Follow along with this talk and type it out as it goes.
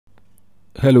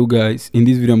Hello guys, in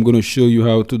this video I'm going to show you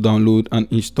how to download and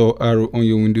install Arrow on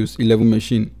your Windows 11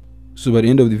 machine. So by the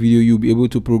end of the video you'll be able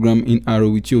to program in Arrow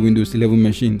with your Windows 11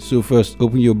 machine. So first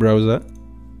open your browser.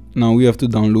 Now we have to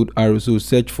download Arrow, so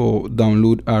search for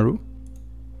download Arrow.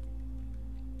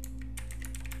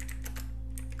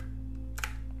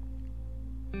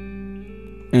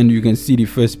 And you can see the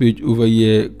first page over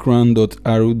here,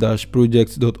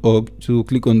 crown.arrow-projects.org, so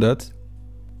click on that.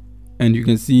 And you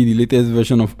can see the latest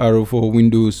version of Arrow for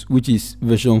Windows, which is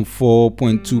version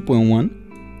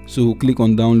 4.2.1. So click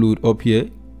on download up here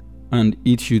and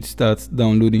it should start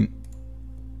downloading.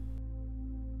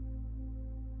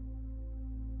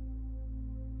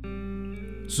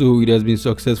 So it has been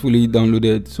successfully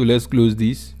downloaded. So let's close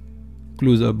this,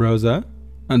 close our browser,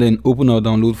 and then open our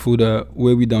download folder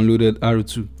where we downloaded Arrow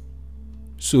to.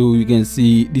 So you can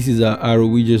see this is our Arrow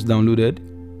we just downloaded.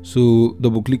 So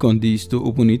double click on this to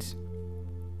open it.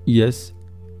 Yes,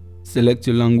 select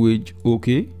your language,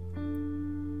 OK,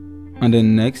 and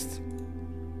then next.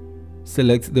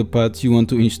 Select the part you want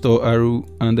to install Arrow,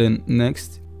 and then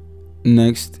next.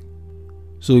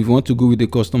 So if you want to go with the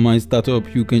customized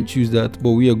startup, you can choose that,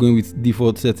 but we are going with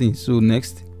default settings. So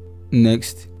next, and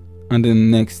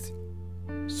then next.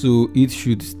 So it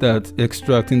should start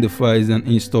extracting the files and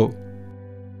install.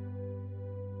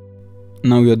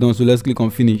 Now we are done, so let's click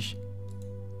on finish.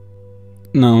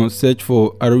 Now search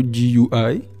for Arrow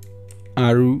GUI,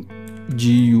 and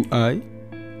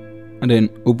then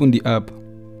open the app.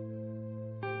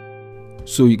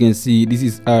 So you can see this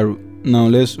is Arrow. Now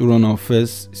let's run our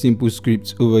first simple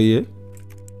script over here.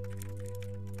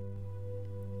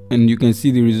 And you can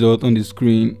see the result on the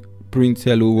screen, print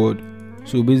hello world.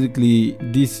 So basically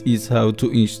this is how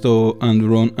to install and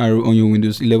run Arrow on your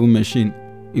Windows 11 machine.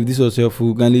 If this was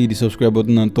helpful, kindly hit the subscribe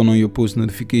button and turn on your post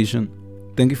notification.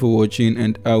 Thank you for watching,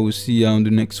 and I will see you on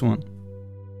the next one.